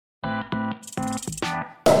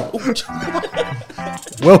Welcome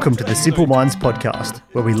to the Simple Minds podcast,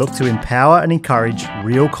 where we look to empower and encourage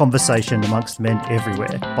real conversation amongst men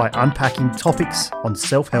everywhere by unpacking topics on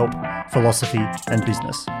self-help, philosophy, and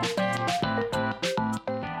business.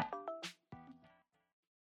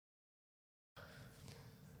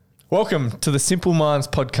 Welcome to the Simple Minds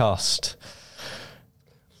podcast.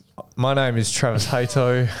 My name is Travis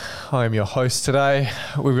Hato. I am your host today.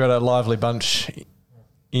 We've got a lively bunch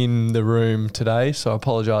in the room today, so I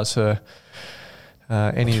apologise for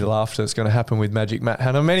any laughter that's going to happen with Magic Matt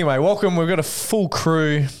Hannum. Anyway, welcome. We've got a full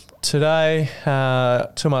crew today.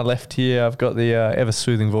 To my left here, I've got the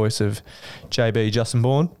ever-soothing voice of JB Justin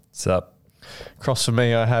Bourne. What's up? Across from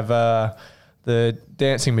me, I have the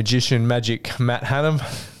dancing magician Magic Matt Hannum.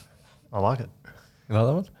 I like it. You know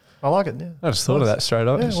that one? I like it, yeah. I just thought of that straight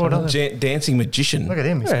up. Yeah, well done. Dancing magician. Look at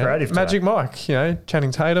him, he's creative. Magic Mike,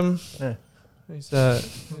 Channing Tatum. Yeah. He's a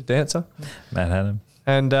dancer. Matt Hannum.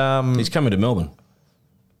 And He's coming to Melbourne.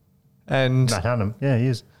 and Matt Hannum, yeah, he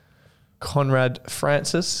is. Conrad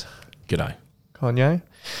Francis. G'day. Kanye.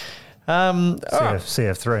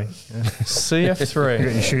 CF3. Yeah. You got CF3.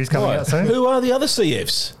 your shoes coming out soon? Who are the other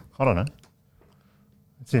CFs? I don't know.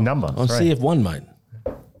 It's your number. I'm three. CF1, mate.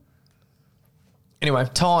 Anyway,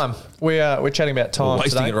 time. We're chatting about time We're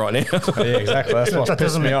wasting today. it right now. Yeah, exactly. That's what That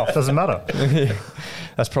pissed me off. doesn't matter.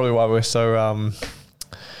 That's probably why we're so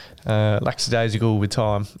lackadaisical with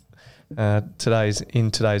time. Today's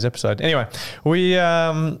episode. Anyway,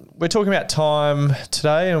 we're talking about time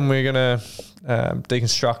today, and we're going to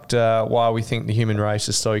deconstruct why we think the human race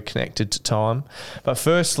is so connected to time. But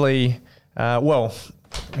firstly, let's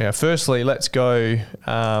go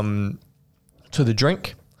to the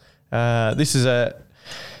drink. This is a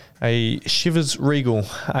Chivas Regal,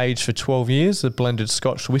 aged for 12 years, a blended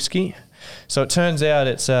Scotch whiskey. So it turns out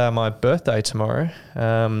it's my birthday tomorrow,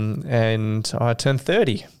 and I turn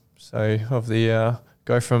 30. So of the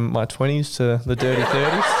go from my 20s to the dirty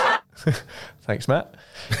 30s. Thanks, Matt.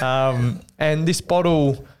 And this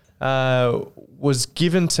bottle was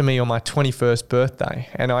given to me on my 21st birthday,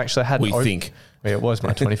 and I actually hadn't. Yeah, it was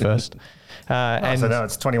my 21st. So now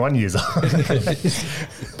it's 21 years old.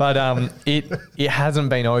 But it hasn't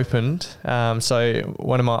been opened. So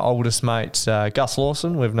one of my oldest mates, Gus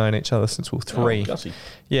Lawson, we've known each other since we were 3. Oh, Gussie.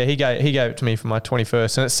 Yeah, he gave it to me for my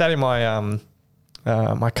 21st, and it sat in my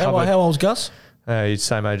my cupboard. How old's Gus? He's the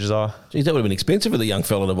same age as I. Geez, that would have been expensive for the young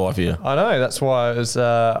fella to buy for you. I know. That's why it was.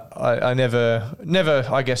 I never,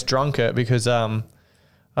 I guess, drunk it because I don't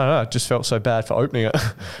know. I just felt so bad for opening it.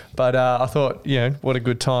 But I thought, what a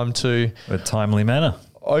good time to A timely manner.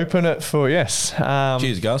 open it for. Yes.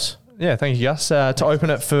 Cheers, Gus. Yeah, thank you, Gus. To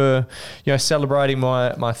open it for, celebrating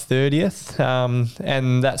my 30th,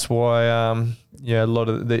 and that's why, a lot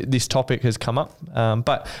of this topic has come up.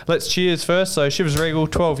 But let's cheers first. So Chivas Regal,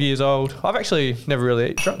 12 years old. I've actually never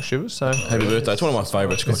really drunk Chivas, so Happy birthday. It's one of my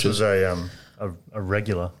favourite This scotches. was a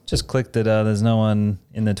regular. Just clicked that there's no one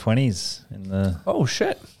in the 20s oh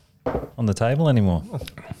shit, on the table anymore.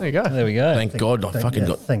 there you go. There we go. Thank God I fucking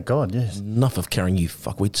got Thank God, yes. enough of carrying you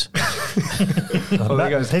fuckwits.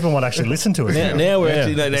 People might actually listen to it. Now we're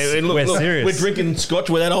actually... Look, We're serious. We're drinking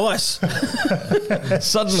scotch without ice.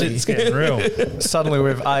 Suddenly. It's getting real. Suddenly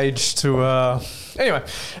we've aged to. Anyway,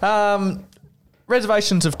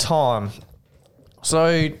 reservations of time.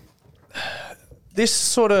 So this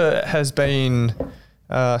sort of has been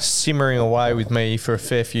simmering away with me for a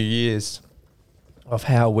fair few years of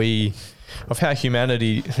how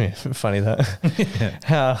humanity. Funny that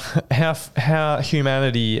how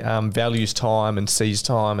humanity values time and sees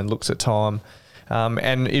time and looks at time,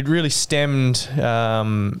 and it really stemmed,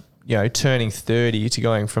 turning 30 to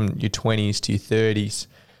going from your 20s to your 30s.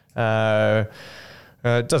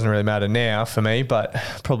 It doesn't really matter now for me, but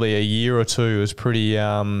probably a year or two was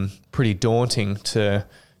pretty daunting to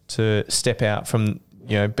step out from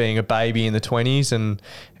being a baby in the 20s and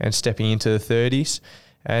stepping into the 30s.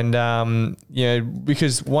 And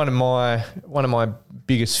because one of my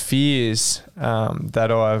biggest fears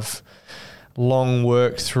that I've long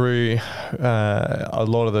worked through a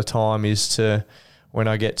lot of the time is to, when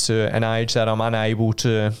I get to an age that I'm unable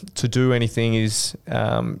to do anything, is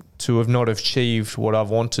to have not achieved what I've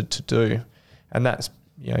wanted to do, and that's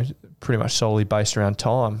pretty much solely based around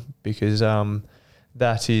time, because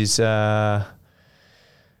that is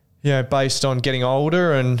based on getting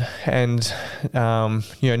older and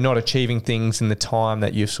not achieving things in the time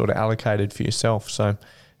that you've sort of allocated for yourself. So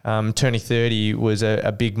turning 30 was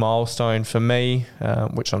a big milestone for me,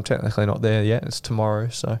 which I'm technically not there yet. It's tomorrow,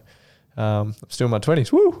 so I'm still in my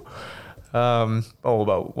 20s. Woo! But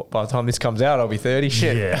by the time this comes out, I'll be 30.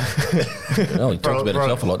 Shit. Yeah. Well, he talks about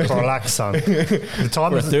himself a lot. doesn't he? Relax, son. The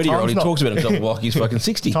time For a is 30-year-old, he time's not- talks about himself like he's fucking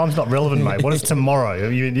 60. Time's not relevant, mate. What is tomorrow?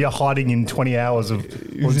 You're hiding in 12 hours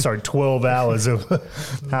of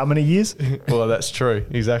how many years? Well, that's true.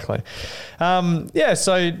 Exactly. So I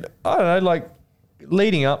don't know, like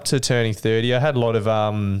leading up to turning 30, I had a lot of,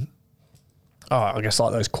 I guess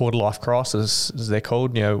like those quarter life crises, as they're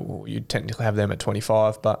called. You know, you technically have them at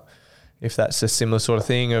 25, but if that's a similar sort of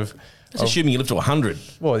thing of, That's assuming you live to 100.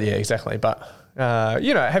 well, yeah, exactly. But,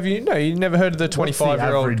 you never heard of the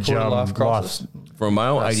 25-year-old average, quarter life crisis? For a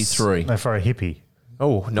male, 83. No, for a hippie.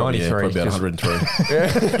 Oh, 93. Yeah, probably about 103.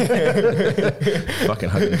 Fucking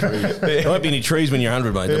 103. There won't be any trees when you're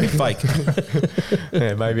 100, mate. They'll be fake.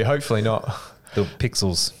 Yeah, maybe, hopefully not. The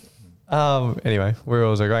pixels. Anyway, where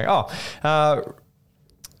was I going?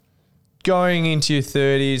 Going into your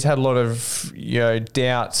 30s, had a lot of,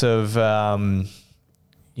 doubts of,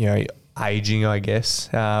 aging, I guess.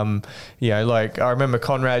 Like I remember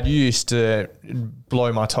Conrad, you used to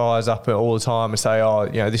blow my tires up all the time and say,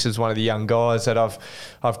 this is one of the young guys that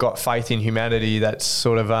I've got faith in humanity that's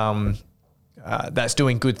sort of, that's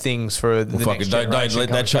doing good things for the next Don't generation. let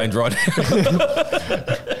that change right now.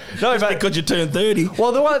 No, but Because you turned 30.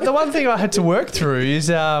 well, the one thing I had to work through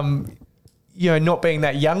is, not being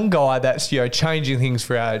that young guy that's, changing things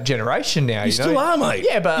for our generation now. You still are, mate.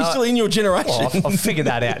 Yeah, but you're still in your generation. Well, I've figured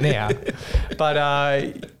that out now. But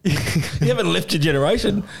You haven't left your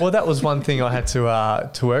generation. well, that was one thing I had to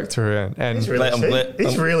work through, and He's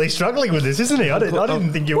really struggling with this, isn't he? I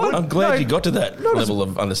didn't think you would. I'm glad No, you got to that level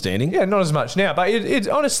of understanding. yeah, not as much now. But it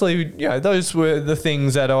honestly, those were the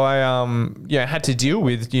things that I had to deal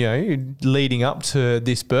with, leading up to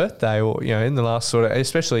this birthday, or in the last sort of,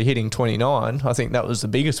 especially hitting 29. I think that was the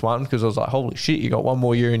biggest one because I was like, holy shit, you got one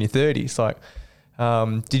more year in your 30s. Like,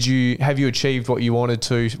 have you achieved what you wanted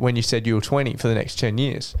to when you said you were 20 for the next 10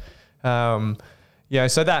 years? So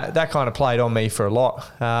that kind of played on me for a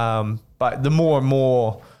lot. But the more and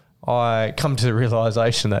more I come to the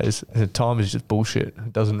realization that time is just bullshit.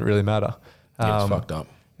 It doesn't really matter. Yeah, it's fucked up.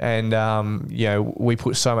 And, we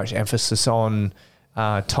put so much emphasis on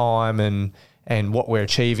time and what we're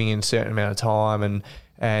achieving in a certain amount of time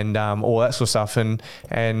and all that sort of stuff.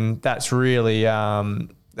 And that's really,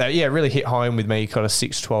 really hit home with me kind of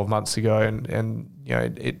 6-12 months ago. And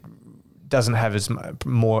it doesn't have as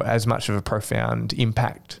much of a profound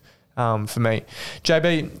impact for me.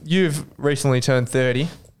 JB, you've recently turned 30.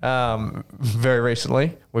 Very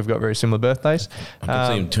recently. We've got very similar birthdays. I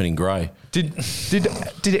can see him turning grey. Did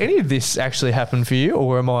any of this actually happen for you,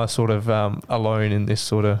 or am I sort of alone in this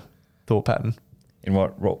sort of thought pattern? In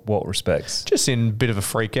what respects? Just in a bit of a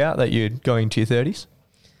freak out that you're going to your 30s?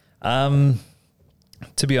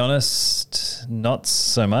 To be honest, not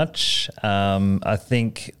so much. I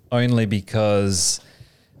think only because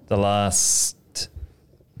the last,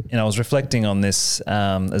 I was reflecting on this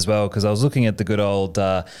as well, because I was looking at the good old,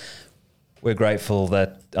 I'm grateful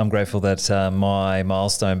that my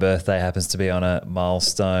milestone birthday happens to be on a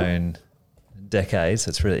milestone decade, so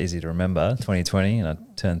it's really easy to remember, 2020, and I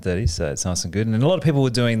turned 30, so it's nice and good. And a lot of people were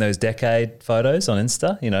doing those decade photos on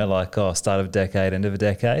Insta, start of a decade, end of a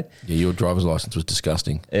decade. Yeah, your driver's license was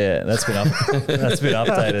disgusting. Yeah, that's been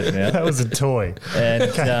updated now. That was a toy. And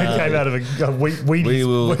It came out of a weed. We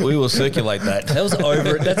will circulate that. that's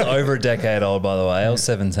over a decade old, by the way. I was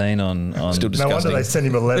 17 on Still No disgusting. wonder they sent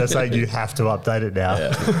him a letter saying you have to update it now.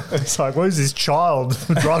 It's like, where's this child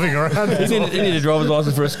driving around? He needed a driver's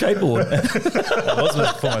license for a skateboard. That was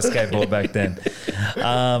for my skateboard back then.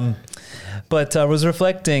 But I was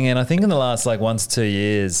reflecting, and I think in the last 1 to 2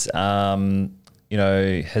 years,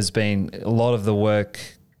 has been a lot of the work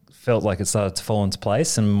felt like it started to fall into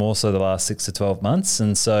place, and more so the last 6 to 12 months.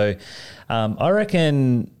 And so I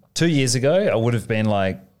reckon 2 years ago, I would have been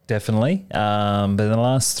definitely. But in the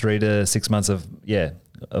last 3 to 6 months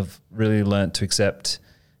I've really learnt to accept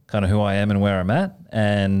kind of who I am and where I'm at,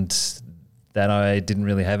 and that I didn't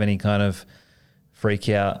really have any kind of freak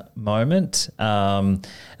out moment. And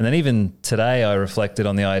then even today I reflected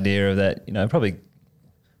on the idea of that, probably,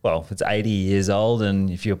 if it's 80 years old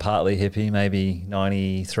and if you're partly hippie, maybe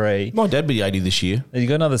 93. My dad be 80 this year. You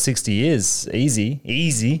got another 60 years, easy,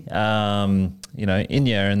 in you,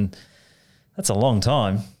 and that's a long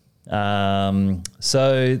time.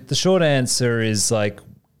 So the short answer is I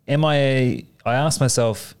asked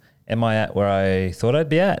myself, am I at where I thought I'd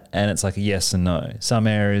be at? And it's a yes and no. Some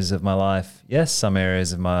areas of my life, yes. Some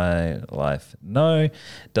areas of my life, no.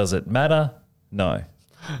 Does it matter? No.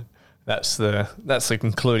 That's the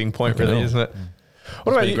concluding point, really, isn't it?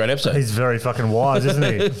 What about Pretty you? great episode. He's very fucking wise, isn't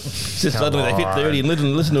he? Just suddenly they hit 30 and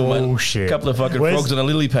listen to Bullshit. a couple of fucking Where's- frogs on a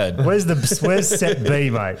lily pad. Where's set B,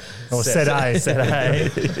 mate? Or set A? Set A.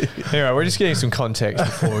 Anyway, we're just getting some context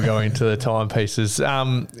before we go into the timepieces.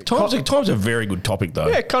 Time's a very good topic, though.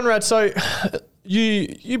 Yeah, Conrad. So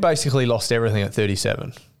you basically lost everything at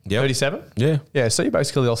 37. Yep. 37. Yeah. Yeah. So you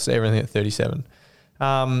basically lost everything at 37.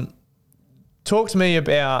 Talk to me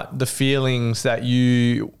about the feelings that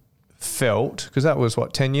you felt, because that was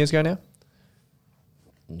what, 10 years ago now.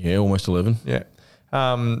 Yeah, almost 11. Yeah.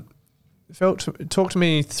 Talk to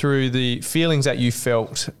me through the feelings that you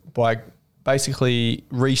felt by basically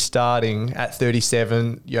restarting at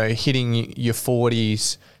 37, hitting your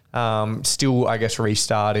 40s, still, I guess,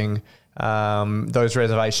 restarting those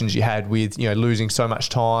reservations you had with, losing so much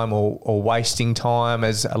time or wasting time,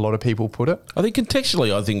 as a lot of people put it. I think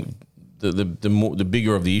contextually, the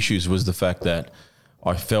bigger of the issues was the fact that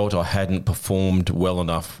I felt I hadn't performed well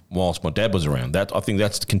enough whilst my dad was around. I think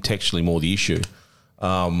that's contextually more the issue.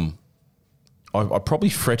 I probably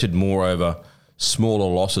fretted more over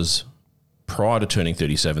smaller losses prior to turning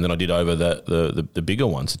 37 than I did over the bigger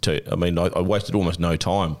ones. I mean, I wasted almost no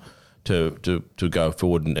time to go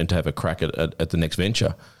forward and to have a crack at the next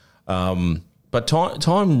venture. But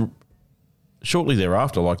time shortly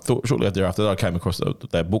thereafter, shortly thereafter, I came across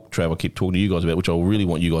that book, Trav, I keep talking to you guys about, which I really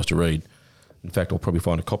want you guys to read. In fact, I'll probably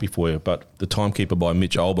find a copy for you. But The Timekeeper by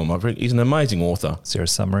Mitch Albom. I've read, he's an amazing author. Is there a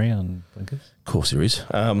summary on Blinkers? Of course there is.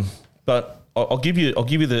 But I'll give you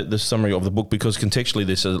the summary of the book, because contextually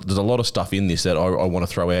there's a lot of stuff in this that I want to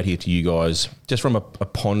throw out here to you guys, just from a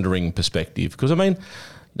pondering perspective. Because, I mean,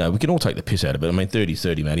 we can all take the piss out of it. I mean, 30's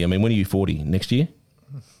 30, Matty. I mean, when are you 40? Next year?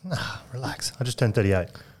 Relax. I just turned 38.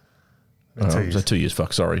 In 2 years. So 2 years,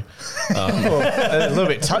 fuck, sorry. A little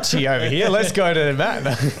bit touchy over here. Let's go to Matt.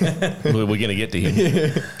 We're going to get to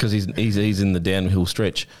him because he's in the downhill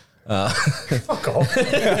stretch. Fuck off.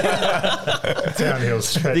 Downhill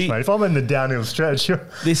stretch, mate. If I'm in the downhill stretch,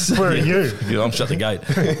 where are you? Yeah, I'm shut the gate.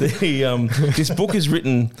 This book is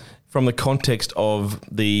written from the context of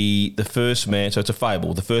the first man, so it's a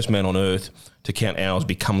fable, the first man on earth to count hours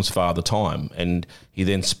becomes Father Time, and he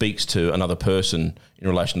then speaks to another person in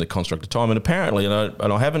relation to the construct of time. And apparently, and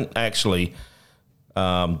I haven't actually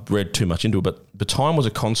read too much into it, but the time was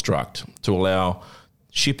a construct to allow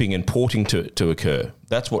shipping and porting to occur.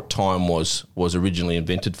 That's what time was originally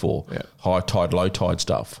invented for, high tide, low tide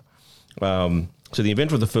stuff. So the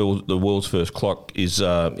inventor of the world's first clock is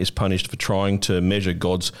punished for trying to measure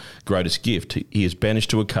God's greatest gift. He is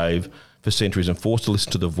banished to a cave for centuries and forced to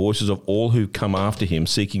listen to the voices of all who come after him,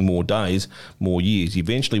 seeking more days, more years.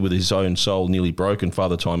 Eventually, with his own soul nearly broken,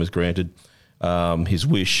 Father Time is granted his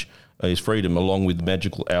wish, his freedom, along with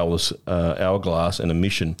magical hourglass and a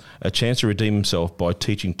mission, a chance to redeem himself by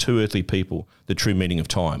teaching two earthly people the true meaning of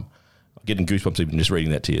time. I'm getting goosebumps even just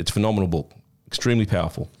reading that to you. It's a phenomenal book, extremely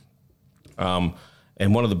powerful. And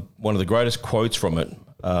one of the greatest quotes from it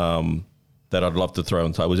that I'd love to throw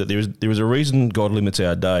on the table was that there is a reason God limits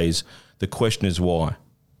our days. The question is why.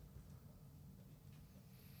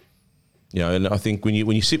 And I think when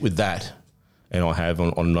you sit with that, and I have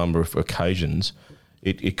on a number of occasions,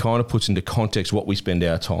 it kind of puts into context what we spend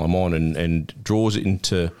our time on and draws it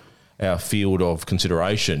into our field of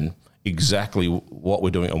consideration exactly what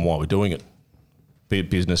we're doing and why we're doing it. Be it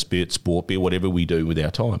business, be it sport, be it whatever we do with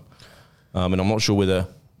our time. And I'm not sure whether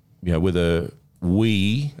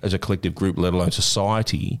we as a collective group, let alone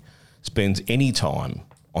society, spends any time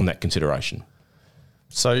on that consideration.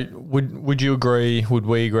 So would you agree, would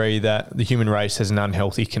we agree that the human race has an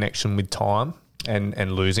unhealthy connection with time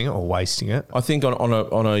and losing it or wasting it? I think on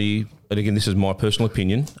a and again, this is my personal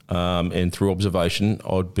opinion, and through observation,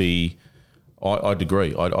 I'd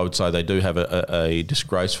agree. I would say they do have a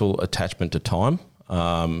disgraceful attachment to time,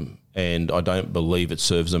 and I don't believe it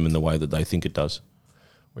serves them in the way that they think it does.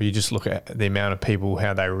 Well, you just look at the amount of people,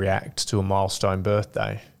 how they react to a milestone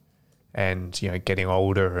birthday, and getting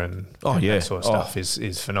older and that sort of stuff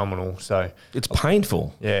is phenomenal. So it's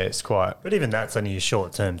painful. Yeah, it's quite. But even that's only a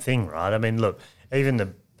short-term thing, right? I mean, look, even the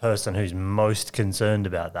person who's most concerned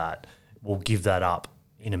about that will give that up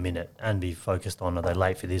in a minute and be focused on, are they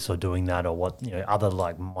late for this or doing that, or what, other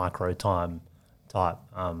like micro time type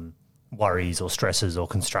worries or stresses or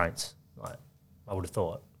constraints. Like, I would have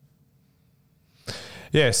thought.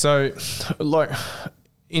 Yeah, so like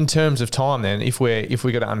in terms of time, then, if we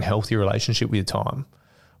got an unhealthy relationship with time,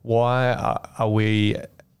 why are we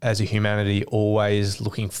as a humanity always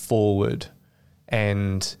looking forward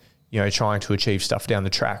and trying to achieve stuff down the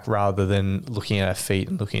track rather than looking at our feet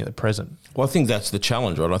and looking at the present. Well, I think that's the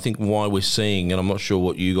challenge, right? I think why we're seeing, and I'm not sure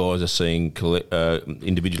what you guys are seeing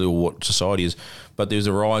individually or what society is, but there's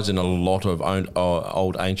a rise in a lot of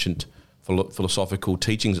old ancient philosophical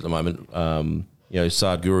teachings at the moment.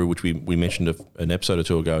 Sadhguru, which we mentioned an episode or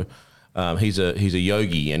two ago, he's a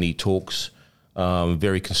yogi, and he talks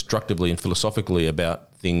very constructively and philosophically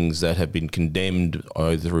about things that have been condemned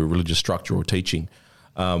either through religious structure or teaching.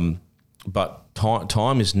 But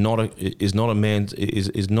time is not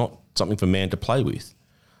something for man to play with.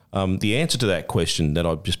 The answer to that question that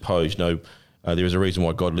I've just posed, there is a reason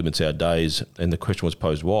why God limits our days, and the question was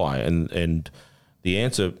posed why, and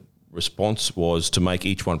the response was to make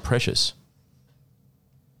each one precious.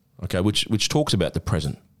 Okay, which talks about the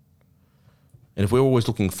present. And if we're always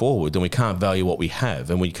looking forward, then we can't value what we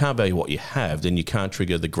have, and when you can't value what you have, then you can't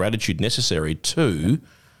trigger the gratitude necessary to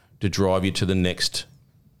drive you to the next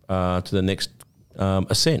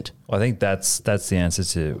ascent. Well, I think that's the answer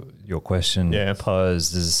to your question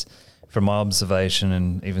posed, is from my observation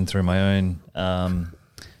and even through my own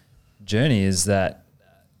journey, is that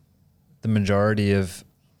the majority of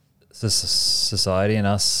society and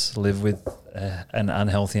us live with an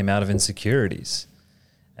unhealthy amount of insecurities.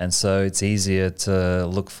 And so it's easier to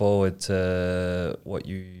look forward to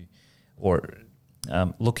looking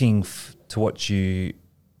to what you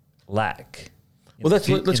lack. Well, let's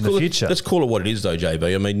call it what it is, though,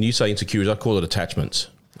 JB. I mean, you say insecurities, I call it attachments.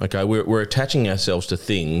 Okay, we're attaching ourselves to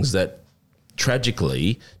things that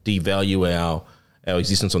tragically devalue our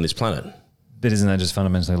existence on this planet. But isn't that just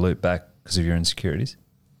fundamentally looped back because of your insecurities?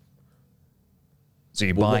 So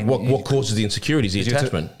you're buying... What causes the insecurities? The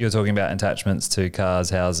attachment. You're talking about attachments to cars,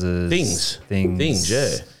 houses... Things,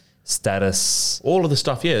 yeah. Status. All of the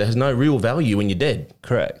stuff, that has no real value when you're dead.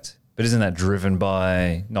 Correct. But isn't that driven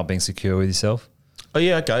by not being secure with yourself? Oh,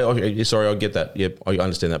 yeah, okay. Sorry, I get that. Yep, I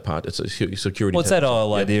understand that part. It's a security. What's that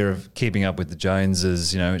whole idea of keeping up with the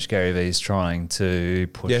Joneses, which Gary Vee is trying to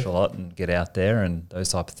push a lot and get out there and those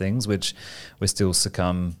type of things, which we still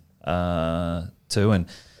succumb to. And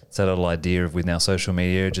it's that whole idea of with now social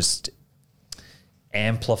media just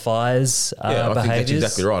amplifies behaviours. I think that's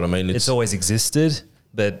exactly right. I mean, it's always existed,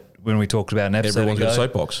 but when we talked about an episode everyone's ago, got a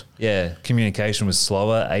soapbox. Yeah, communication was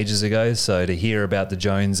slower ages ago. So to hear about the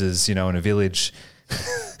Joneses, in a village...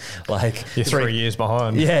 like you're 3 years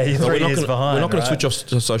behind. Yeah, you're 3 years behind. We're not going to switch off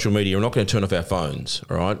to social media. We're not going to turn off our phones.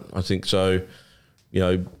 All right, I think so.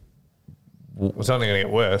 It's only going to get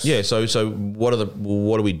worse. Yeah. So what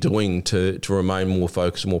are we doing to remain more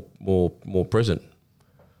focused, more present?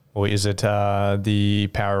 Or is it the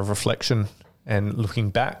power of reflection and looking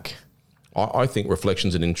back? I think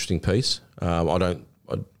reflection's an interesting piece. I've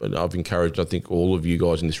encouraged. I think all of you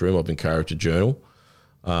guys in this room, I've encouraged to journal.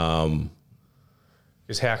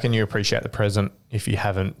 Because how can you appreciate the present if you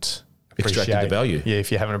haven't extracted the value? Yeah,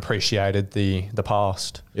 if you haven't appreciated the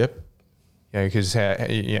past. Yep. Because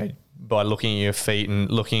by looking at your feet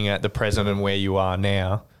and looking at the present and where you are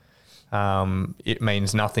now, it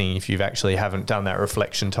means nothing if you've actually haven't done that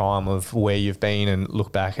reflection time of where you've been and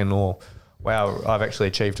look back and wow, I've actually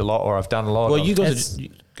achieved a lot, or I've done a lot. Well, you guys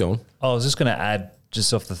go on. I was just going to add,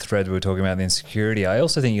 just off the thread we were talking about the insecurity, I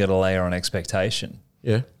also think you got to layer on expectation.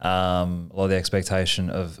 Yeah. A lot of the expectation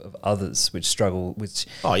of others which struggle,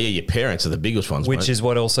 your parents are the biggest ones, which is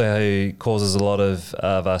what also causes a lot of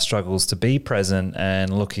our struggles to be present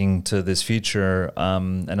and looking to this future,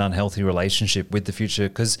 an unhealthy relationship with the future.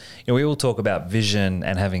 Because we all talk about vision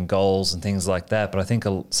and having goals and things like that, but I think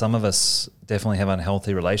some of us definitely have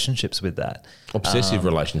unhealthy relationships with that. Obsessive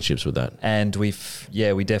relationships with that. And we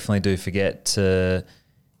definitely do forget to...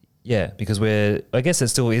 Yeah, because I guess it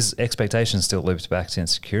still is, expectation still loops back to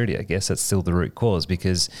insecurity. I guess that's still the root cause,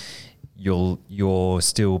 because you're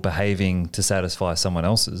still behaving to satisfy someone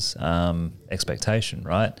else's expectation,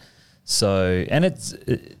 right? So, and I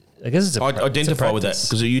guess it's identify with that,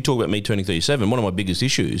 because you talk about me turning 37. One of my biggest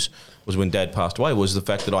issues was when Dad passed away was the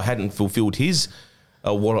fact that I hadn't fulfilled his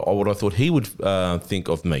what I thought he would think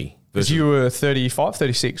of me. Because you were 35,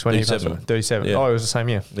 36 when 37. He passed away. 37. Yeah. Oh, it was the same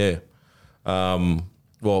year. Yeah.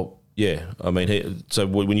 Well, yeah. I mean, so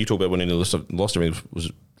when you talk about when he lost everything, it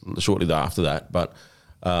was shortly after that. But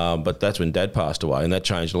that's when Dad passed away, and that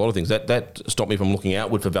changed a lot of things. That stopped me from looking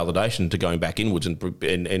outward for validation to going back inwards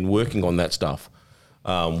and working on that stuff,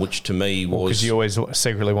 which to me was... Because you always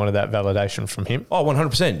secretly wanted that validation from him? Oh,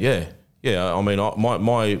 100%, yeah. Yeah, I mean,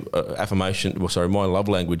 my affirmation... my love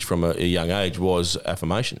language from a young age was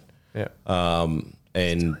affirmation. Yeah.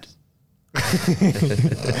 And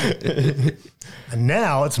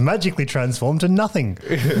now it's magically transformed to nothing.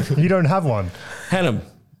 You don't have one. Hannah,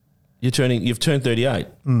 you've turned 38.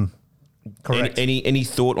 Correct. Any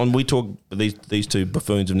thought on? We talk these two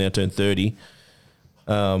buffoons have now turned 30.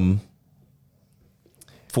 40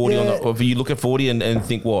 Yeah. or if you look at 40 and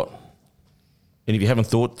think what? And if you haven't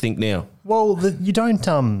thought, think now. Well, you don't.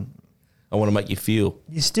 I want to make you feel.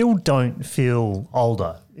 You still don't feel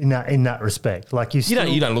older in that respect. Like you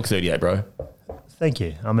don't look 38, bro. Thank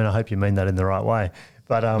you. I mean, I hope you mean that in the right way.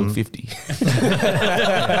 But Look 50.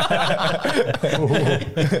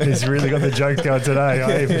 he's really got the joke going today.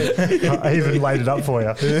 I even laid it up for you.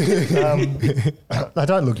 I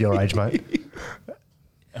don't look your age, mate.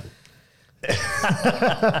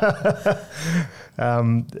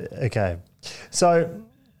 Okay. So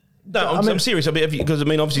No, I'm serious. Because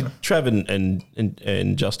obviously Trav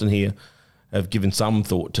and Justin here have given some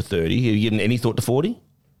thought to 30. Have you given any thought to 40?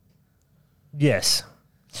 yes.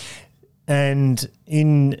 And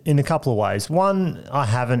in a couple of ways. One, I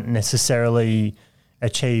haven't necessarily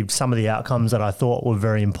achieved some of the outcomes that I thought were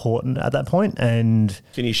very important at that point. And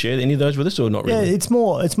Can you share any of those with us or not really? yeah, it's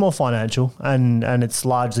more financial, and it's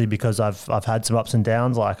largely because I've had some ups and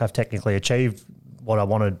downs. Like I've technically achieved what I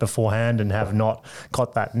wanted beforehand and have not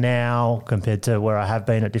got that now compared to where I have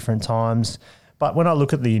been at different times. But when I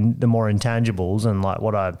look at the more intangibles and like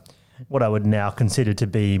what I would now consider to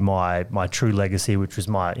be my true legacy, which was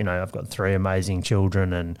I've got 3 amazing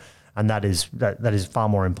children, and that is far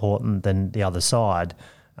more important than the other side.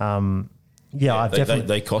 I've definitely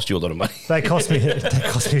They cost you a lot of money. They cost me a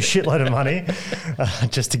shitload of money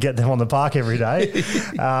just to get them on the park every day.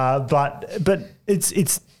 But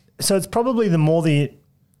it's probably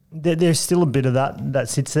there's still a bit of that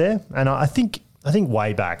sits there, and I think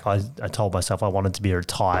way back I told myself I wanted to be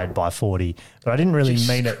retired by 40, but I didn't really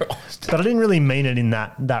mean it. But I didn't really mean it in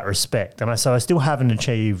that respect, and so I still haven't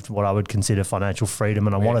achieved what I would consider financial freedom,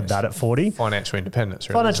 and I wanted that at 40. Financial independence.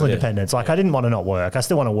 Really, Financial independence. Like I didn't want to not work. I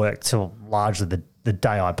still want to work till largely the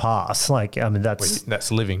day I pass. Like I mean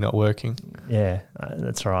that's living, not working. Yeah,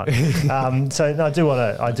 that's right. So no, I do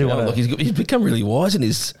want to. Look, he's become really wise in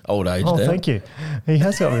his old age. Oh, now. thank you. He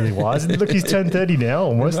has got really wise. Look, he's turned 30 now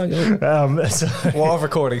almost. Live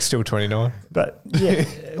recording's still 29. But yeah,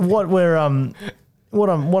 what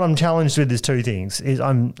I'm challenged with is 2 things. Is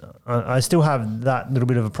I still have that little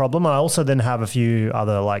bit of a problem. I also then have a few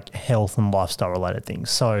other like health and lifestyle related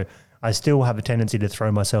things. So I still have a tendency to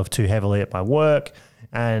throw myself too heavily at my work,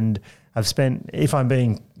 and I've spent, if I'm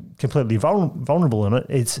being completely vulnerable in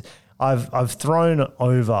it, I've thrown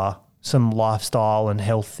over some lifestyle and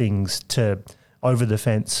health things over the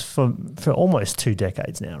fence for almost 2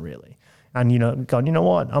 decades now, really. And, gone, you know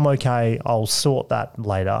what? I'm okay. I'll sort that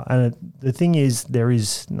later. And the thing is, there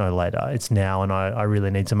is no later. It's now, and I really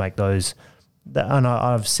need to make those. And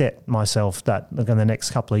I've set myself that in the next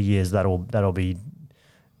couple of years, that'll be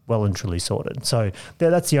well and truly sorted. So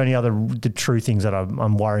that's the only the true things that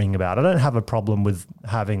I'm worrying about. I don't have a problem with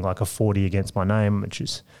having like a 40 against my name, which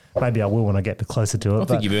is maybe I will when I get closer to it. I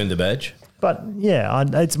think you've earned the badge. But yeah,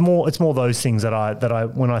 it's more those things that I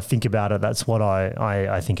when I think about it, that's what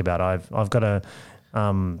I think about. I've got to,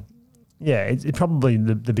 it probably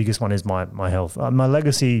the biggest one is my health. My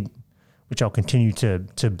legacy, which I'll continue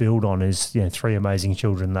to build on, is 3 amazing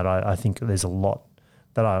children that I think there's a lot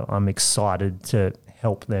that I'm excited to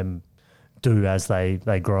help them do as they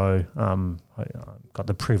grow. I've got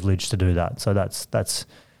the privilege to do that, so that's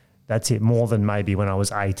it, more than maybe when I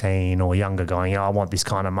was 18 or younger going, I want this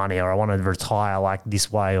kind of money, or I want to retire like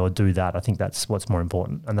this way or do that. I think that's what's more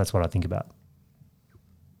important, and that's what I think about.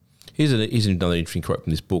 Here's another interesting quote from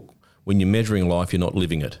this book. When you're measuring life, you're not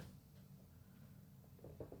living it.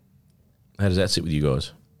 How does that sit with you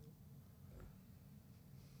guys?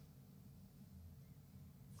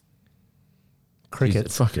 Cricket.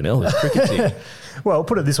 Jeez, fucking hell, there's cricket's here. Well,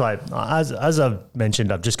 put it this way. As I've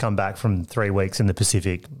mentioned, I've just come back from 3 weeks in the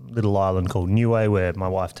Pacific, little island called Niue, where my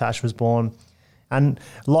wife Tash was born. And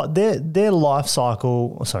their life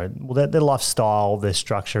cycle, their lifestyle, their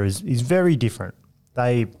structure is very different.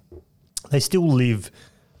 They still live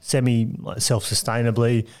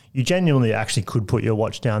self-sustainably. You genuinely actually could put your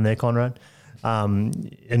watch down there, Conrad,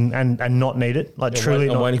 and not need it. Like truly,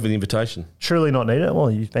 I'm waiting for the invitation. Truly not need it.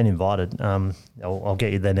 Well, you've been invited. I'll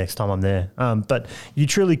get you there next time I'm there. But you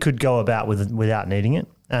truly could go about without needing it,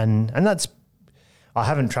 and that's. I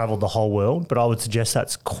haven't travelled the whole world, but I would suggest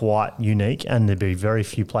that's quite unique, and there'd be very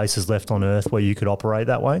few places left on earth where you could operate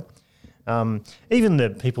that way. Even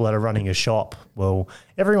the people that are running a shop, well,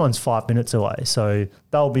 everyone's 5 minutes away, so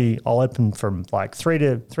I'll open from like 3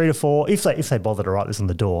 to 4 if they bother to write this on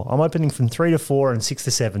the door. I'm opening from 3 to 4 and 6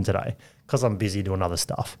 to 7 today because I'm busy doing other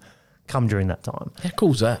stuff. Come during that time. How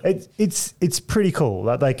cool is that? It's pretty cool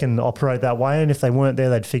that they can operate that way, and if they weren't there,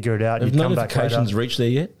 they'd figure it out. Have You'd come back later. notifications reached there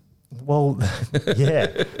yet? Well,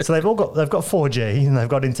 yeah. So they've got 4G and they've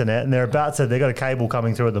got internet, and they've got a cable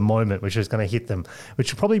coming through at the moment, which is going to hit them,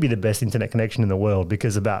 which will probably be the best internet connection in the world,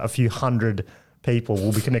 because about a few hundred people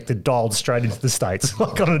will be connected, dialed straight into the States,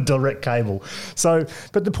 like on a direct cable. So,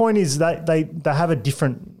 but the point is that they have a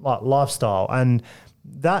different lifestyle, and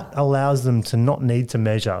that allows them to not need to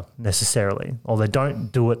measure necessarily, or they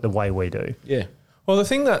don't do it the way we do. Yeah. Well, the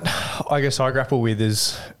thing that I guess I grapple with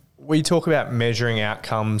is we talk about measuring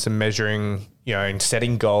outcomes and measuring, and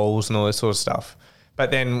setting goals and all this sort of stuff. But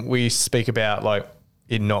then we speak about like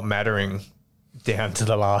it not mattering down to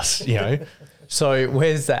the last, So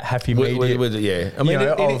where's that happy medium? Yeah. I mean,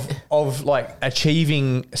 of like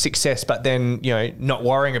achieving success, but then, not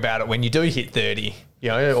worrying about it when you do hit 30,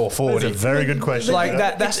 or 40. That's a very good question. Like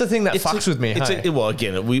that's the thing that fucks with me. Well,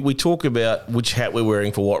 again, we talk about which hat we're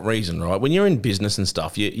wearing for what reason, right? When you're in business and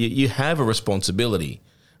stuff, you have a responsibility.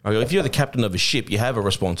 Okay? If you're the captain of a ship, you have a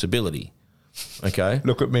responsibility. Okay.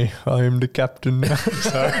 Look at me. I am the captain now.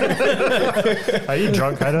 Are you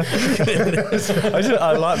drunk, Hader?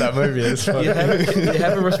 I like that movie. It's fun. You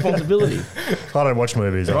have a responsibility. I don't watch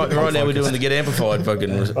movies. Right now we're doing the Get Amplified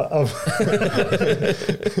fucking.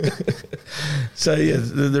 So yeah,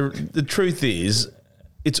 the truth is,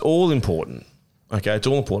 it's all important. Okay, it's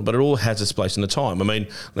all important, but it all has its place in the time. I mean,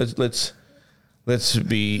 let's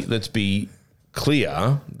be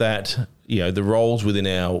clear that the roles within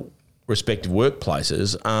our respective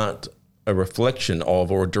workplaces aren't a reflection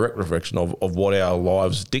of, or a direct reflection of what our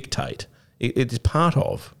lives dictate. It is part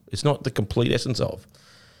of. It's not the complete essence of.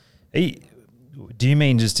 Do you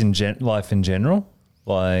mean just in life in general?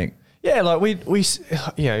 Like, yeah, like we even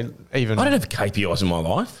I don't have KPIs in my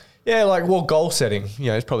life. Yeah, like goal setting.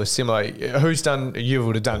 It's probably similar. You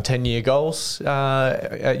would have done 10-year goals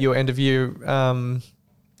at your end of year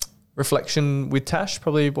reflection with Tash,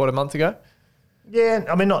 probably a month ago. Yeah,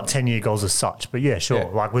 I mean, not 10-year goals as such, but yeah, sure. Yeah.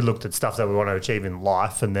 Like we looked at stuff that we want to achieve in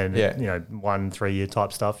life, and then 1-3 year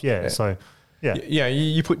type stuff. Yeah. So yeah,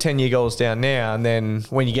 you put 10-year goals down now, and then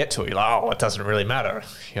when you get to it, you're like, oh, it doesn't really matter.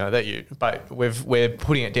 But we're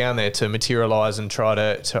putting it down there to materialize and try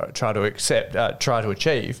to accept, try to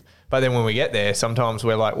achieve. But then when we get there, sometimes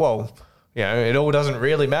we're like, well, it all doesn't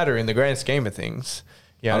really matter in the grand scheme of things.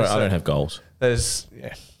 I don't have goals. There's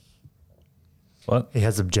what? He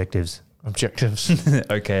has objectives. Okay. It's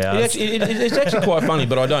actually quite funny,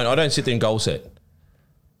 but I don't sit there and goal set.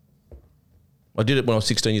 I did it when I was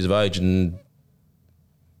 16 years of age, and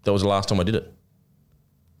that was the last time I did it.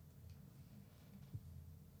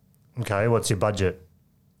 Okay, what's your budget?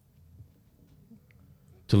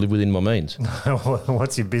 To live within my means.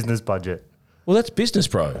 What's your business budget? Well, that's business,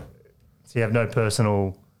 bro. So you have no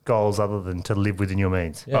personal goals other than to live within your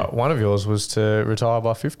means. Yeah. One of yours was to retire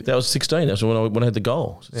by 50. That was 16. That's when I had the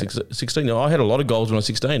goal. Yeah. 16. I had a lot of goals when I was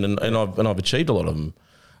 16, and I've achieved a lot of them.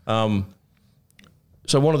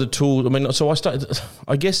 So one of the tools. I mean, so I started.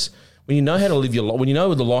 I guess when you know how to live your life, when you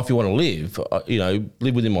know the life you want to live,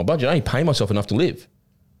 live within my budget. I only pay myself enough to live.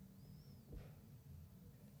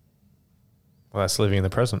 Well, that's living in the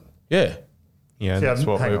present. Yeah. Yeah, So that's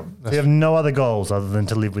what hang we're. on. So you have no other goals other than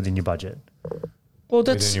to live within your budget. Well,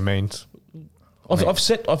 Within that's. your means. I've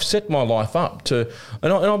set my life up to,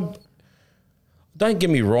 and I'm. Don't get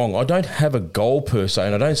me wrong. I don't have a goal per se,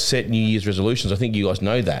 and I don't set New Year's resolutions. I think you guys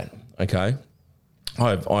know that. Okay.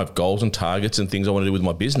 I have goals and targets and things I want to do with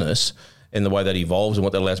my business, and the way that evolves and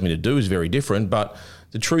what that allows me to do is very different. But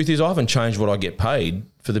the truth is, I haven't changed what I get paid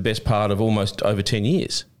for the best part of almost over 10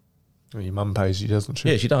 years. Well, your mum pays you, doesn't she?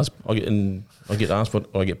 Yeah, she does. I get asked what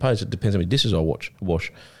I get paid. So it depends how many dishes I wash.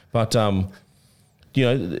 But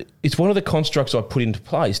it's one of the constructs I put into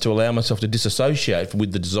place to allow myself to disassociate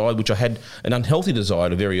with the desire, which I had an unhealthy desire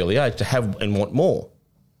at a very early age to have and want more.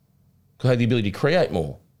 Because I had the ability to create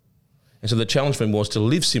more. And so the challenge for me was to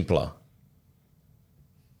live simpler.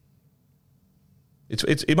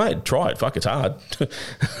 You might try it. Fuck, it's hard.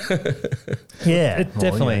 Yeah, It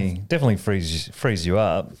definitely frees you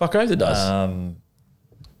up. Fuck oath it does.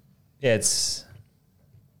 Yeah, it's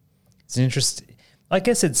an interesting. I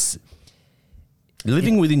guess it's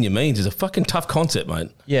Living within your means is a fucking tough concept,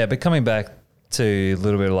 mate. yeah, but coming back to a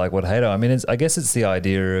little bit of like what Hader, I mean, I guess it's the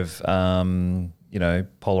idea of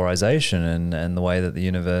polarization and the way that the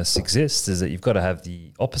universe exists is that you've got to have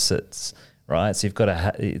the opposites, right? So you've got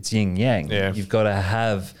to it's yin yang. Yeah. You've got to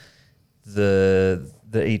have the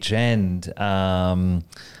each end.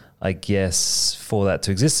 I guess for that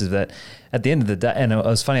to exist is that at the end of the day, and it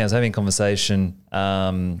was funny. I was having a conversation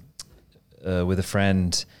with a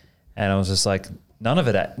friend, and I was just like, none of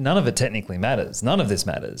it technically matters. None of this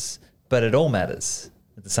matters, but it all matters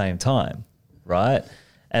at the same time, right?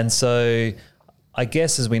 And so I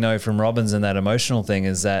guess as we know from Robbins and that emotional thing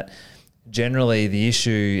is that generally the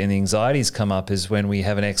issue and the anxieties come up is when we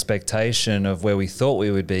have an expectation of where we thought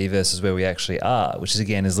we would be versus where we actually are, which is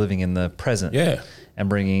again is living in the present. Yeah. And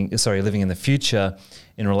living in the future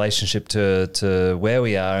in relationship to where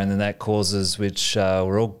we are. And then that causes, which we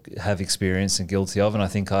all have experienced and guilty of. And I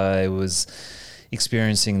think I was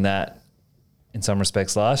experiencing that in some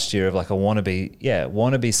respects last year of like, I want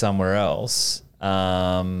to be somewhere else.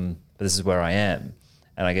 But this is where I am.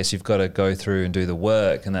 And I guess you've got to go through and do the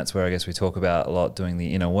work. And that's where I guess we talk about a lot, doing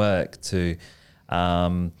the inner work to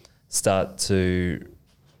start to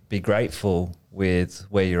be grateful with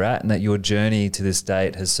where you're at and that your journey to this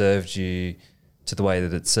date has served you to the way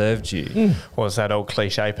that it served you. Well, it's that old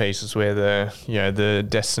cliche piece is where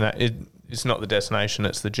it's not the destination,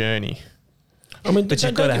 it's the journey. I mean, But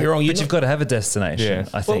you've got to have a destination, Yeah.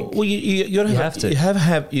 I think. Well, you got to have to.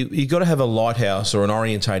 You got to have a lighthouse or an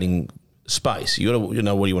orientating space. You got to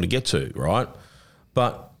know where you want to get to, right?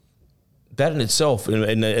 But that in itself,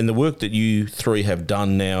 and the work that you three have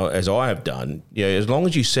done now, as I have done, as long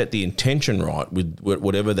as you set the intention right with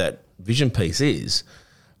whatever that vision piece is,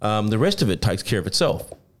 the rest of it takes care of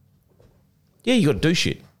itself. Yeah, you got to do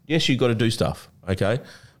shit. Yes, you got to do stuff. Okay,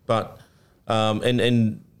 but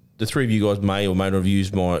and the three of you guys may or may not have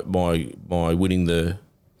used my winning the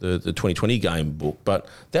 2020 game book, but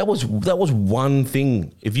that was one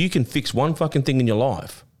thing. If you can fix one fucking thing in your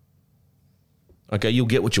life, okay, you'll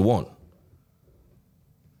get what you want.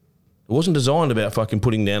 It wasn't designed about fucking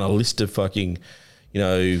putting down a list of fucking,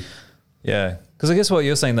 Yeah. Because I guess what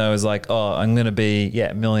you're saying, though, is like, oh, I'm going to be,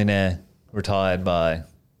 millionaire, retired by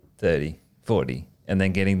 30, 40, and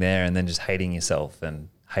then getting there and then just hating yourself and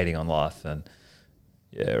hating on life and,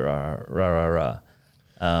 rah.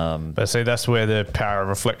 But see, that's where the power of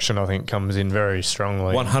reflection, I think, comes in very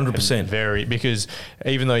strongly. 100%. Because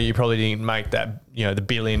even though you probably didn't make that, the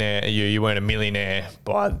billionaire, you weren't a millionaire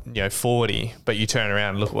by, 40, but you turn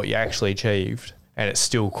around and look what you actually achieved, and it's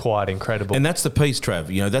still quite incredible. And that's the piece,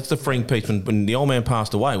 Trav. That's the freeing piece. When the old man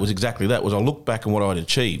passed away, it was exactly that. Was I looked back on what I'd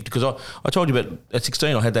achieved. Because I told you about at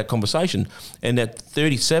 16, I had that conversation, and at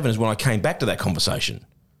 37 is when I came back to that conversation.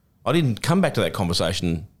 I didn't come back to that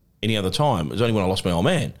conversation any other time. It was only when I lost my old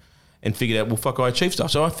man and figured out, well, fuck, I achieved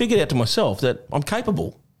stuff. So I figured out to myself that I'm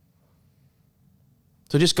capable.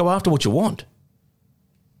 So just go after what you want.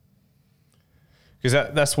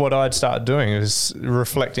 Because that's what I'd started doing, is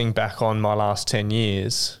reflecting back on my last 10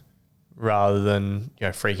 years rather than,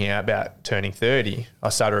 freaking out about turning 30. I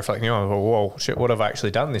started reflecting on, whoa, shit, what have I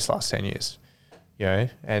actually done this last 10 years?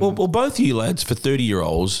 And Well, both of you lads, for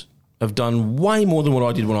 30-year-olds, have done way more than what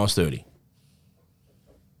I did when I was 30.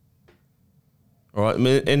 All right,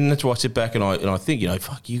 and that's why I sit back and I think,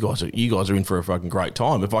 fuck, you guys are in for a fucking great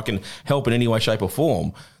time. If I can help in any way, shape, or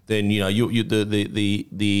form, then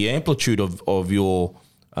the amplitude of your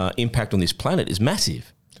impact on this planet is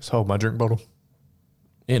massive. just hold my drink bottle.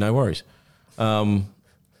 Yeah, no worries. Let's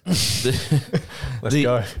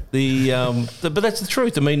go. But that's the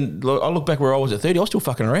truth. I mean, I look back where I was at 30. I was still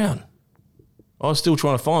fucking around. I was still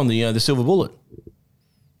trying to find the silver bullet.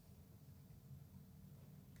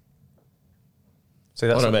 See, I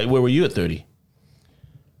don't know, mate, where were you at 30?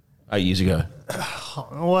 8 years ago.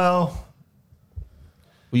 Well,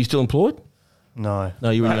 Were you still employed? no. No,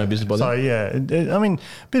 you were in your own business by then? So, yeah, I mean,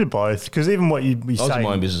 a bit of both. Because even what you I was say, in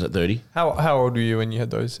my own business at 30. How old were you when you had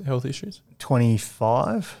those health issues?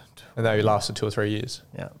 25. And they lasted 2 or 3 years.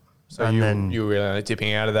 Yeah. So And you then were really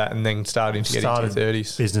dipping out of that and then starting to get into your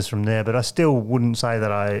 30s. business from there. But I still wouldn't say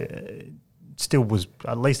that I still was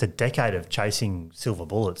at least a decade of chasing silver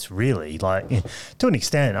bullets, really, like to an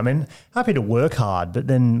extent. I mean, happy to work hard, but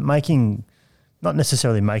then not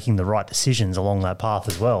necessarily making the right decisions along that path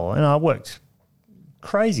as well. And I worked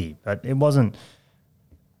crazy, but it wasn't.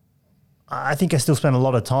 I think I still spent a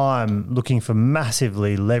lot of time looking for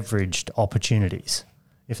massively leveraged opportunities,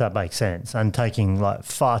 if that makes sense, and taking like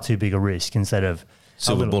far too big a risk instead of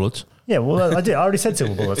Silver bullets. Yeah, well, I did. I already said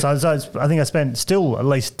silver bullets. I think I spent still at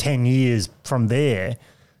least 10 years from there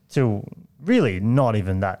to really not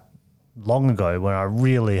even that long ago when I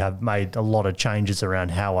really have made a lot of changes around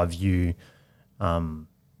how I view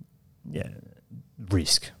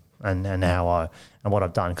risk and how and what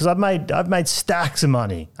I've done. Because I've made stacks of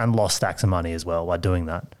money and lost stacks of money as well by doing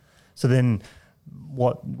that. So then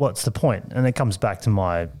what's the point? And it comes back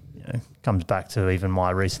to even my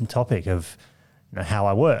recent topic of how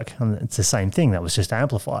I work. And it's the same thing that was just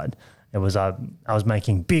amplified. It was I was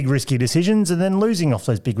making big risky decisions and then losing off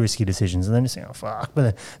those big risky decisions and then just saying, oh, fuck.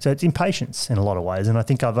 So it's impatience in a lot of ways. And I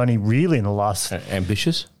think I've only really in the last...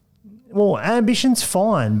 Ambitious? Well, ambition's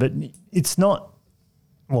fine, but it's not...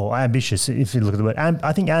 well, ambitious. If you look at the word,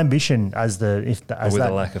 I think ambition as With a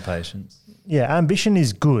lack of patience. Yeah, ambition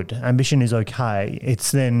is good. Ambition is okay.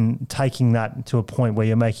 It's then taking that to a point where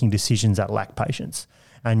you're making decisions that lack patience,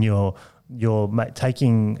 and you're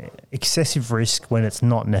taking excessive risk when it's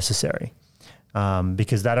not necessary,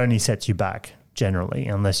 because that only sets you back generally,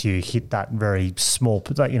 unless you hit that very small.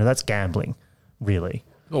 That's gambling, really.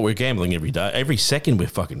 Well, we're gambling every day. Every second we're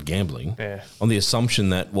fucking gambling on the assumption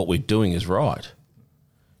that what we're doing is right.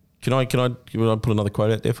 Can I put another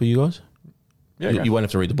quote out there for you guys? Yeah, you won't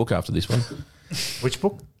have to read the book after this one. Which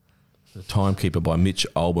book? The Timekeeper by Mitch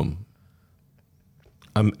Albom.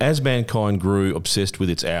 As mankind grew obsessed with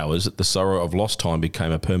its hours, the sorrow of lost time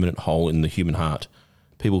became a permanent hole in the human heart.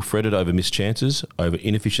 People fretted over missed chances, over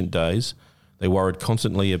inefficient days. They worried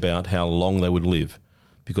constantly about how long they would live,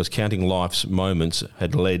 because counting life's moments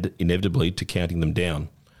had led inevitably to counting them down.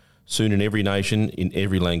 Soon in every nation, in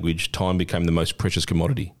every language, time became the most precious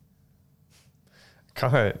commodity.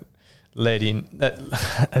 Kind of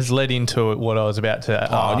has led into what I was about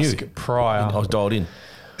to ask prior. I was dialed in.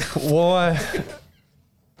 Why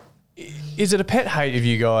is it a pet hate of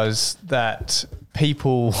you guys that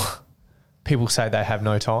people say they have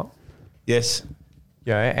no time? Yes.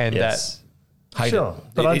 Yeah, and Yes. Hate Sure, it.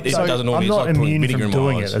 but It doesn't I'm always not like putting immune vinegar from in my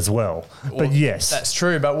doing eyes. it as well. But yes, that's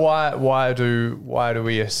true. But why do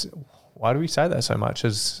we say that so much?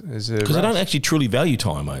 Because I don't actually truly value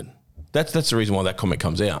time, mate. That's the reason why that comment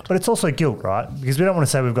comes out. but it's also guilt, right? Because we don't want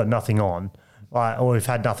to say we've got nothing on, or we've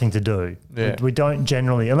had nothing to do. Yeah. We don't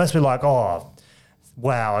generally, unless we're like, oh,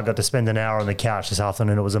 wow, I got to spend an hour on the couch this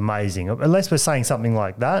afternoon. It was amazing. Unless we're saying something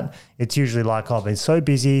like that, it's usually like, oh, I've been so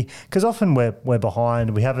busy. Because often we're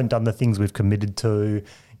behind. We haven't done the things we've committed to.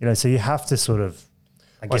 So you have to sort of,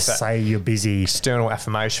 I What's guess, that? say you're busy. external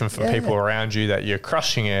affirmation from Yeah. people around you that you're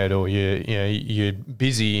crushing it, or you're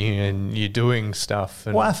busy and you're doing stuff.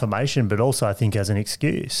 And Well, affirmation, but also I think as an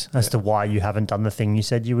excuse as to why you haven't done the thing you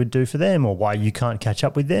said you would do for them, or why you can't catch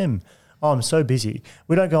up with them. Oh, I'm so busy.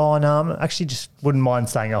 We don't go on, actually just wouldn't mind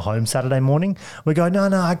staying at home Saturday morning. We go, no,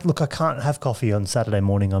 look, I can't have coffee on Saturday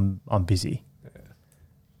morning. I'm busy.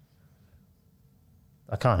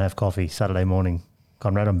 I can't have coffee Saturday morning.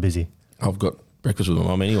 Conrad, I'm busy. I've got breakfast with my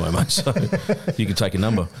mum anyway, mate, so you can take a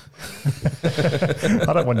number.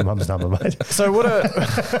 I don't want your mum's number, mate. so what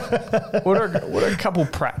are a couple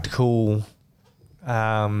practical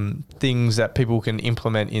things that people can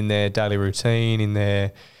implement in their daily routine, in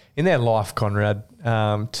their life, Conrad,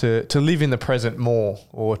 to live in the present more,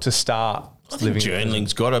 or to start I think living?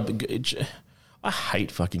 journaling's got to. I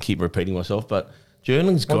hate fucking keep repeating myself, but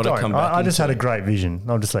journaling's got to come back. I just had a into- great vision.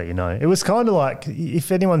 I'll just let you know. It was kind of like,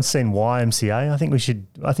 if anyone's seen YMCA,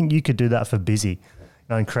 I think you could do that for Busy,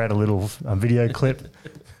 and create a little video clip.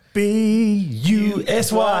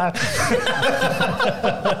 BUSY.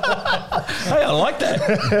 Hey, I like that.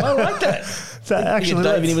 I like that. So actually,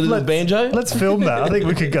 David in with a little banjo. Let's film that. I think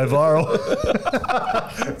we could go viral.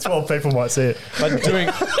 12 people might see it. But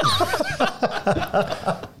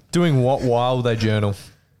doing what while they journal?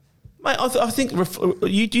 Mate, I think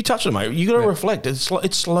you touched on it, mate. You got to reflect.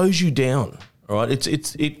 It slows you down, all right?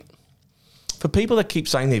 It's for people that keep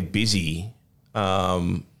saying they're busy.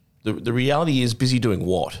 The reality is busy doing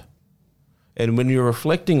what? And when you're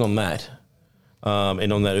reflecting on that,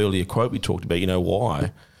 and on that earlier quote we talked about,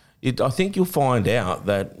 why? I think you'll find out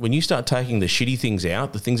that when you start taking the shitty things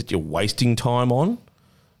out, the things that you're wasting time on,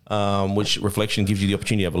 which reflection gives you the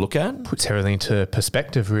opportunity to have a look at. Puts everything into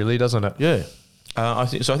perspective, really, doesn't it? Yeah, I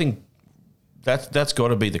think that's got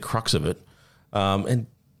to be the crux of it. And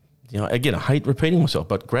again, I hate repeating myself,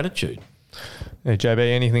 but gratitude. Yeah, JB,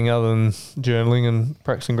 anything other than journaling and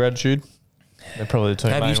practicing gratitude? They're probably the two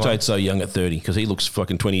Have main you stayed ones. so young at 30? Because he looks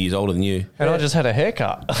fucking 20 years older than you, And I just had a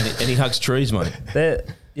haircut. and he hugs trees, mate. They're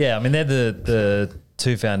the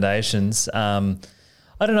two foundations. I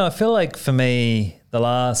don't know. I feel like for me,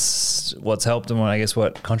 what's helped and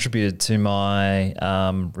what contributed to my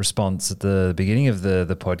response at the beginning of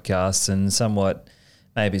the podcast, and somewhat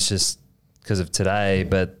maybe it's just because of today,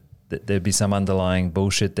 but there'd be some underlying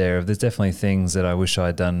bullshit there. There's definitely things that I wish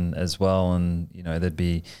I'd done as well, and there'd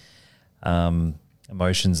be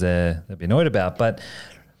emotions there that'd be annoyed about. But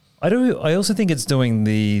I also think it's doing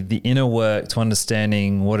the inner work to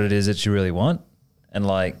understanding what it is that you really want, and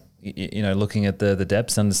looking at the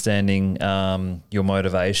depths, understanding your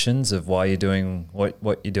motivations of why you're doing what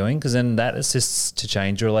you're doing, because then that assists to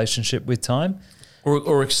change your relationship with time.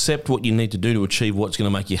 Or accept what you need to do to achieve what's going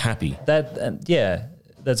to make you happy.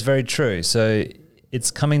 That's very true. So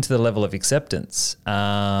it's coming to the level of acceptance,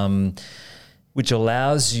 which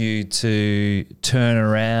allows you to turn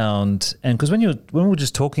around. And because when we were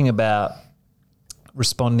just talking about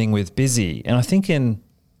responding with busy. And I think in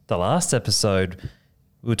the last episode,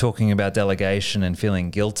 we were talking about delegation and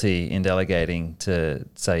feeling guilty in delegating to,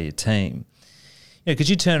 say, your team. Could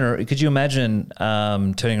you imagine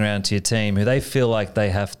turning around to your team who they feel like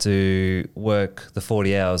they have to work the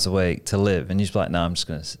 40 hours a week to live, and you just be like, no, I'm just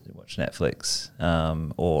going to watch Netflix,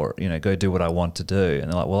 or go do what I want to do, and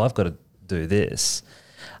they're like, well, I've got to do this.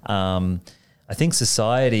 I think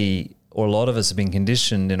society, or a lot of us, have been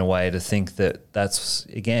conditioned in a way to think that that's,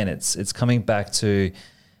 again, it's coming back to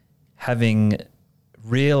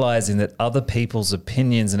realizing that other people's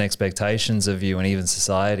opinions and expectations of you and even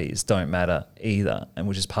societies don't matter either, and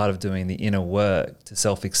which is part of doing the inner work to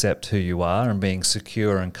self-accept who you are and being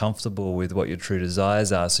secure and comfortable with what your true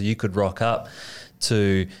desires are. So you could rock up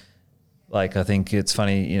to, like, I think it's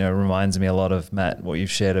funny, it reminds me a lot of, Matt, what you've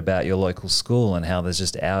shared about your local school and how there's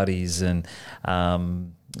just Audis and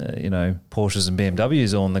Porsches and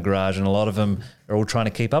BMWs all in the garage, and a lot of them are all trying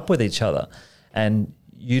to keep up with each other. And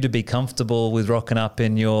you to be comfortable with rocking up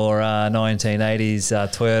in your 1980s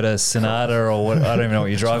Toyota Sonata, or what, I don't even know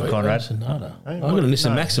what you drive, Conrad. Sonata. I've got a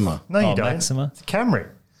Nissan Maxima. No, you don't. Maxima. It's a Camry.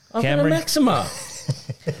 I've got a Maxima.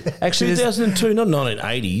 Actually, 2002, not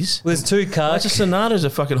 1980s. there's two cars. It's a Sonata's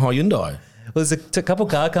a fucking Hyundai. Well, there's a couple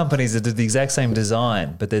car companies that did the exact same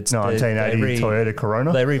design, but it's 1980 Toyota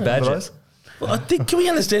Corona. They rebadge Remember it. those? Well, I think, can we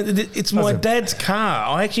understand that it's my dad's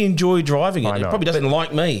car? I actually enjoy driving it. I It know. probably doesn't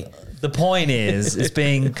like me. The point is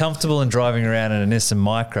being comfortable in driving around in a Nissan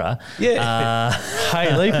Micra. Yeah.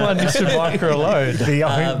 Hey, leave my Nissan Micra alone. And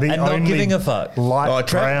not giving a fuck. Light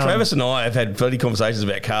brown. Travis and I have had plenty conversations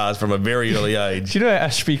about cars from a very early age. Do you know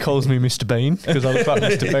Ashby calls me Mr. Bean because I look like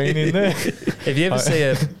Mr. Bean in there? Have you ever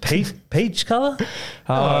seen a peach colour?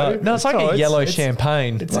 No, it's like a yellow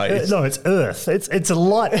champagne. It's earth. It's a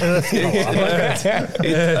light earth colour.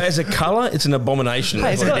 As a colour, it's an abomination.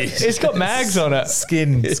 Hey, That's what it is. it's got mags on it.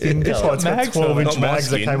 Skin It's colour. got mags 12-inch not my mags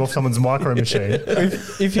that skin. came off someone's micro machine.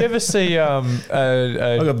 If you ever see I've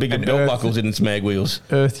got bigger an belt buckles in its mag wheels.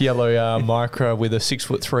 earth yellow Micra with a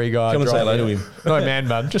 6'3" guy, Come and say hello driving to it. him. No, man,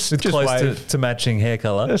 bud. Just Close wave. to matching hair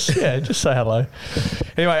colour. Just say hello.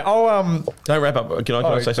 Anyway, I'll Don't wrap up. Can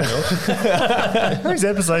I say something else? Whose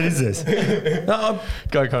episode is this? No,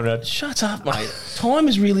 go, Conrad. shut up, mate. Time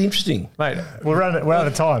is really interesting. Mate, We're out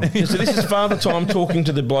of time. So this is Father Time talking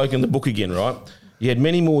to the bloke in the book again, right? You had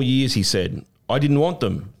many more years, he said. I didn't want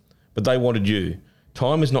them, but they wanted you.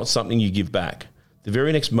 Time is not something you give back. The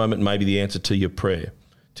very next moment may be the answer to your prayer.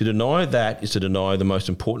 To deny that is to deny the most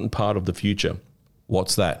important part of the future.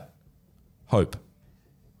 What's that? Hope.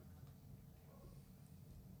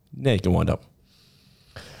 Now you can wind up.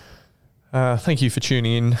 thank you for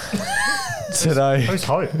tuning in today. Who's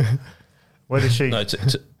Hope? Where did she? No,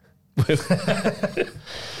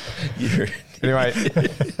 you're, Anyway,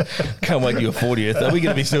 can't wait till your 40th. Are we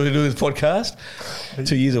going to be still doing this podcast?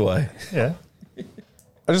 2 years away. Yeah.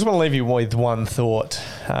 I just want to leave you with one thought.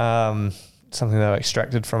 Something that I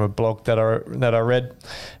extracted from a blog that I read.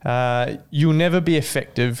 You'll never be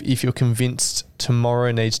effective if you're convinced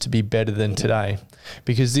tomorrow needs to be better than today,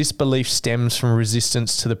 because this belief stems from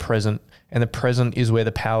resistance to the present, and the present is where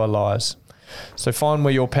the power lies. So find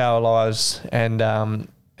where your power lies and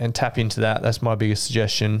tap into that. That's my biggest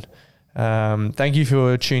suggestion. Thank you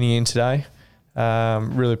for tuning in today.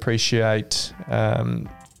 Really appreciate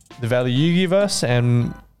the value you give us,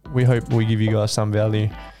 and we hope we give you guys some value.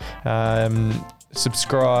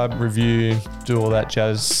 Subscribe, review, do all that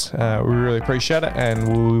jazz. We really appreciate it, and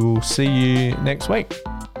we will see you next week.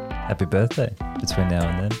 Happy birthday between now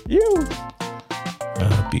and then. You.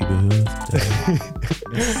 Happy birthday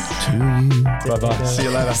to you. Bye-bye. See you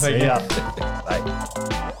later. Thank you. Yeah.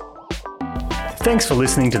 Thanks for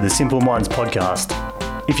listening to the Simple Minds podcast.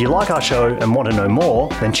 If you like our show and want to know more,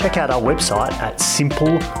 then check out our website at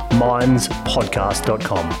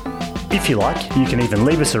simplemindspodcast.com. If you like, you can even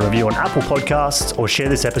leave us a review on Apple Podcasts or share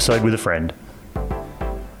this episode with a friend.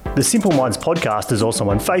 The Simple Minds podcast is also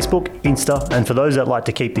on Facebook, Insta, and for those that like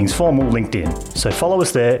to keep things formal, LinkedIn. So follow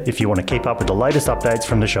us there if you want to keep up with the latest updates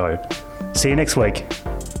from the show. See you next week.